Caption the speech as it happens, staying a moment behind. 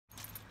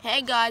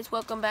Hey guys,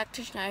 welcome back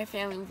to Schneider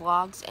Family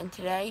Vlogs, and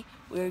today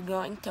we're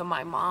going to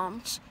my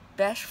mom's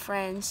best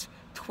friend's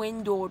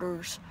twin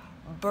daughter's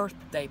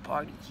birthday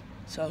party.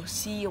 So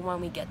see you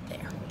when we get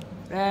there.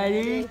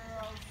 Ready?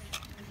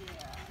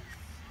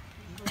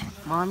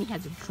 Mommy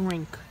has a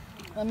drink.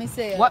 Let me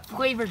see it. What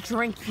flavor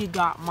drink you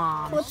got,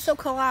 Mom? Calypso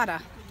Colada.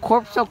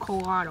 Calypso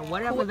Colada,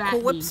 whatever that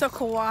Calypso means.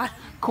 Colada.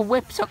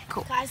 Calypso.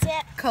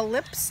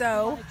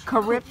 Calypso.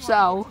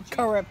 Calypso.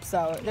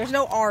 Calypso. There's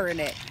no R in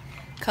it.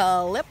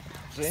 Calypso.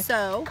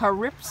 Calypso.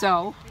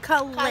 Calypso.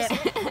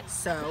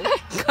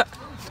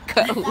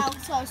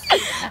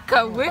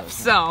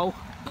 Calypso.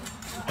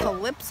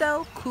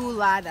 Calypso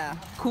Colada.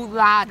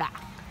 Colada.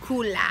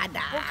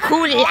 Colada.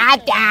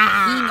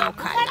 Colada.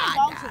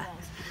 Colada.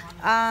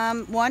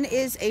 One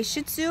is a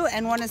Shih Tzu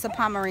and one is a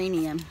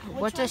Pomeranian.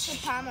 What's a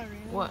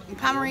Pomeranian?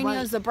 Pomeranian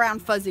is the brown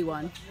fuzzy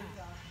one.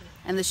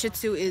 And the Shih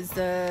Tzu is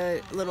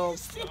the little...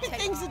 Stupid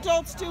things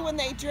adults do when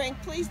they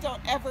drink. Please don't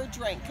ever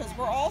drink, because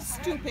we're all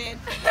stupid.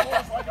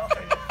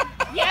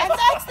 Yeah, and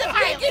that's the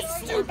biggest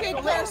stupid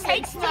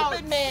person,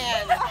 stupid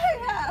man.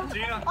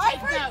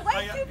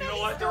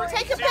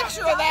 Take a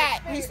picture of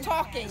that. He's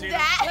talking.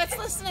 Let's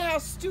listen to how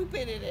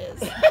stupid it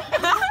is.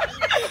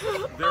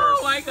 Oh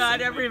my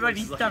God,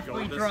 everybody's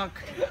definitely drunk.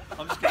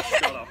 I'm just gonna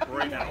shut up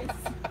right now.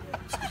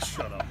 Just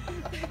shut up.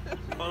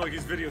 Oh look,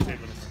 he's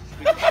videotaping us.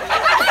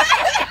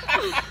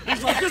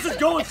 He's like, this is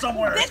going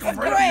somewhere. It's going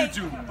right on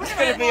YouTube. It's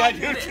gonna be on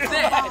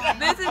YouTube.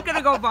 This is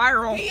gonna go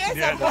viral. He is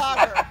a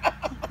vlogger.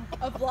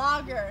 A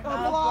vlogger. A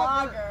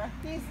vlogger.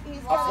 He's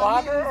a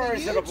vlogger or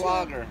is it a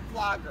blogger?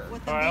 Vlogger.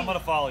 All right, I'm gonna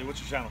follow you.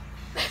 What's your channel?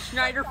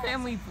 Schneider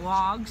Family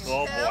Vlogs.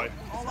 Oh boy.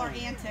 All our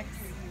antics.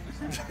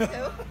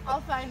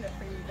 I'll find it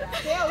for you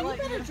guys. Dale, you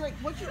better drink.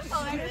 What's your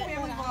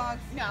family vlog?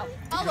 No.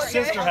 Your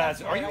sister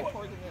has it. Are you?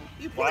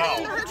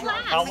 Wow.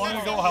 How long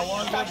ago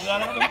did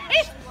that happen?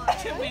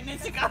 2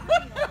 minutes ago.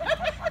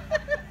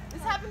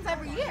 This happens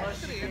every year.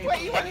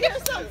 Wait, you want to hear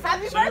something?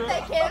 Happy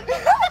birthday, Kim.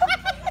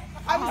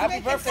 I was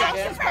making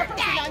sausage,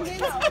 peppers, and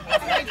onions,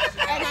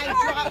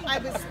 I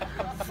was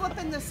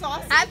flipping the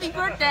sauce. Happy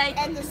birthday.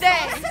 And the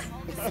sauce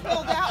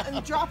spilled out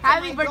and dropped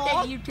Happy on my birthday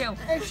dog, to you too.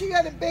 and she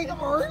had a big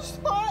orange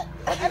spot.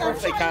 And I'm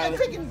birthday, trying to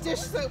Kylie. take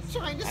dish soap,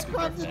 trying to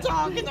scrub the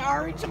dog, and the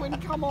orange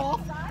wouldn't come off.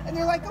 And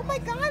they're like, "Oh my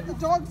God, the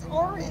dog's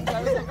orange."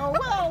 I was like, "Oh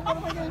well, what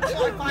am I going to do?"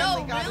 I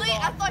finally got it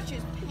off. I thought she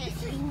was pink.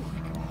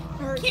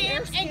 Her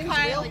Kim skin's and real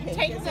Kylie, pink,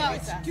 take isn't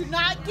notes. it? Do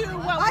not do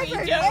what I've we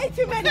heard do. way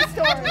too many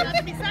stories. Not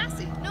to be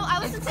sassy. No, I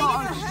was It's thinking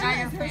called her Schneider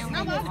hair.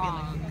 Family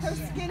Vlogs. Her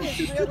skin is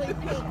really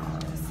pink,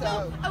 so. I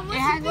It wasn't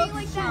has thinking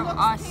like for that.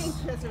 us. Pink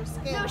because her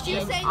skin. No, she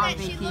was It's saying on that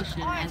she looked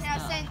vacation orange, as and I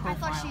was the saying, I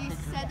thought profile she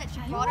picture. said that she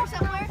brought her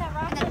somewhere,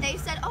 and then they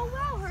said, oh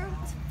wow, her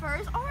fur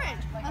is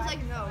orange. I was like,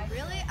 no,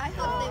 really? I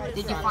thought they would.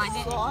 Did you find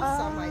it?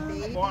 Sauce on my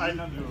baby. Well, I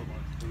didn't do it.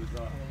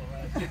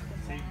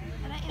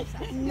 And I am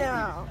sassy.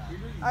 No.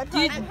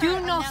 Do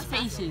no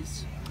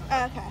spaces.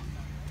 Okay.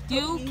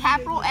 Do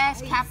capital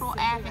S, capital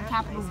F, and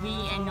capital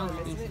V, and no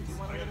spaces.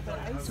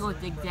 So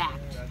it's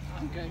exact.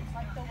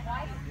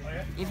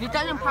 If it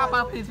doesn't pop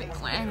up and it's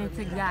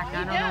exact,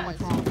 I don't know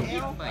what's wrong with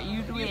it, but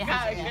usually it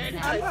has to be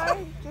exact.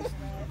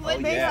 What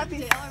May makes not up be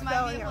Taylor spelling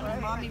might it be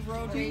right. Mommy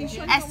Road Rage.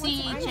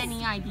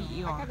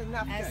 S-C-H-N-E-I-D-E-R.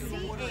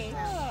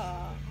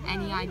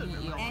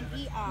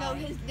 N-E-I-D-E-R. No,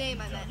 his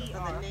name I meant.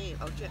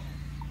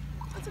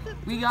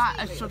 We got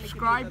a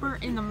subscriber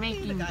in the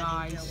making,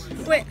 guys.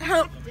 Wait,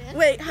 how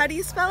do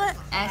you spell it?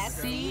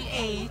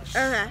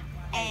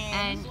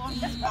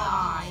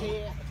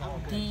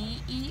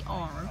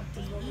 S-C-H-N-E-I-D-E-R.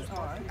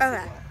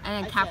 Okay. And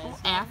then capital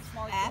F.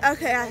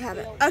 Okay, I have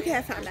it. Okay,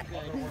 I found it.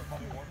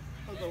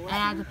 And it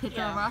has a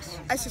picture of us.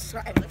 I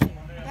subscribe.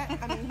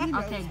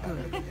 Okay,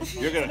 good.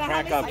 You're gonna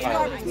crack up,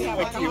 Kylie.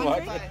 What do you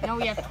want? No,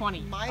 we have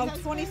 20.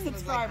 20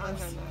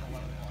 subscribers.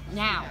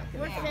 Now.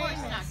 We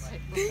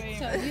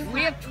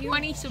have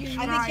 20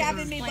 subscribers. I think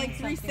Gavin made like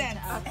 3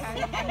 cents.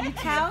 You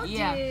counted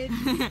Yeah.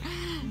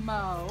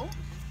 Mo.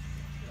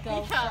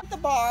 At the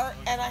bar,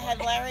 and I had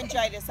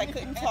laryngitis. I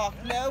couldn't talk.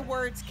 No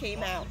words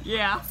came out.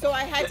 Yeah. So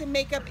I had to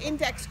make up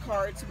index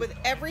cards with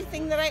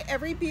everything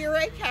every beer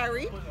I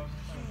carried.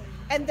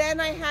 And then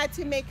I had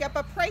to make up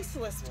a price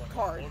list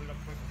card.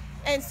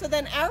 And so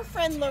then our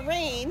friend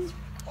Lorraine,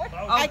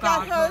 I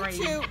got her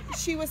to,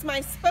 she was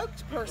my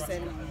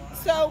spokesperson.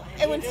 So,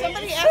 and when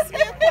somebody asked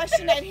me a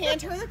question, I'd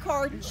hand her the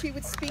card and she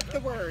would speak the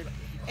word.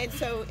 And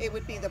so it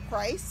would be the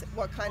price,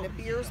 what kind of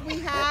beers we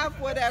have,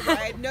 whatever. I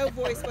had no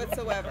voice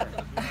whatsoever.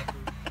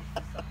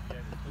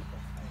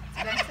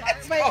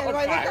 Wait, do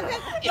I look okay?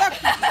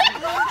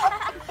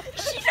 Look.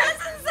 She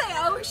doesn't say,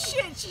 oh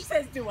shit. She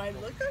says, do I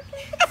look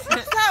okay?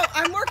 So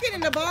I'm working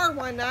in a bar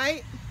one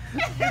night. You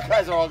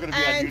guys are all gonna be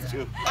on And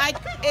YouTube.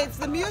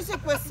 the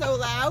music was so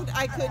loud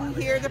I couldn't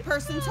hear the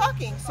person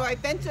talking. So I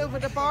bent over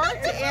the bar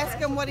to ask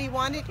him what he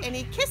wanted, and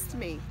he kissed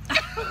me.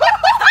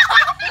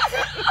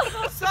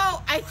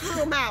 So I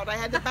threw him out. out. I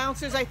had the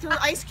bouncers. I threw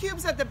ice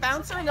cubes at the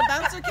bouncer, and the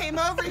bouncer came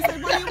over. He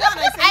said, "What do you want?"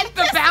 I said, At "He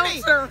the kissed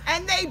me." bouncer.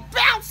 And they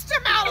bounced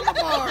him out of the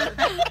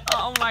bar.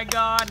 Oh my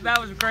God, that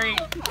was great.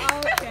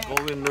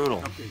 Golden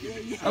noodle.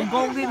 A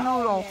golden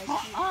noodle.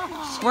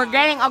 We're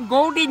getting a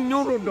golden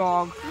noodle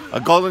dog. A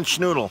golden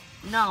schnoodle.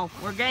 No,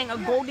 we're getting a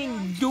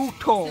golden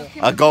doodle.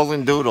 A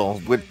golden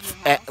doodle with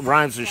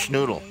rhymes with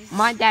schnoodle.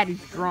 My dad is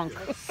drunk.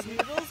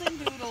 Noodles and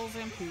doodles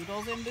and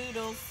poodles and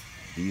doodles.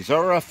 These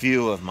are a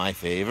few of my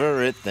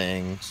favorite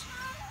things.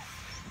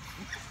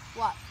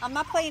 What? I'm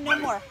not playing no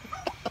more.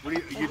 What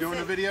are you doing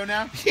a video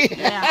now?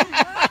 Yeah.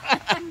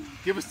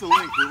 Give us the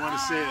link. We want to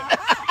see it.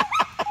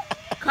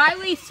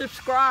 Kylie,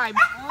 subscribe.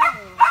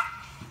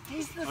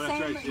 He's the that's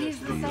same. right, He's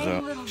the These same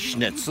are little.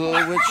 schnitzel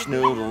with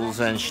schnoodles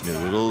and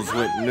schnoodles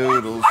with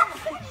noodles.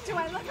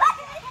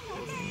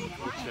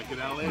 Check it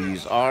out later.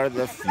 These are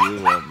the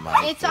few of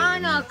my It's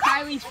on favorites.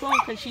 Kylie's phone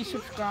because she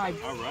subscribed.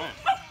 All right.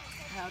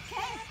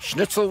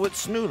 Schnitzel with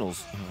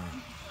snoodles.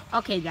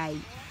 Okay,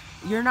 Daddy.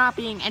 You're not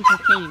being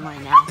entertaining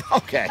right now.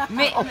 Okay.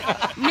 Make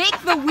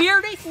the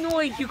weirdest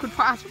noise you could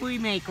possibly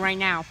make right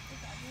now.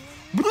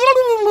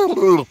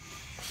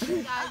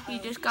 We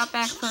just got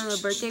back from the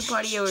birthday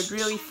party. It was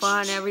really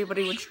fun.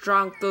 Everybody was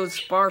drunk. Those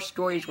bar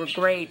stories were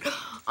great.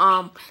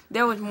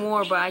 There was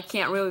more, but I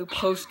can't really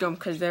post them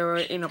because they were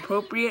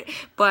inappropriate.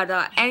 But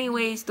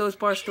anyways, those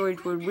bar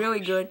stories were really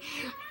good.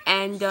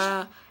 And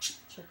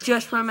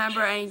just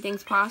remember,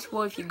 anything's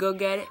possible if you go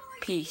get it.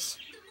 Peace.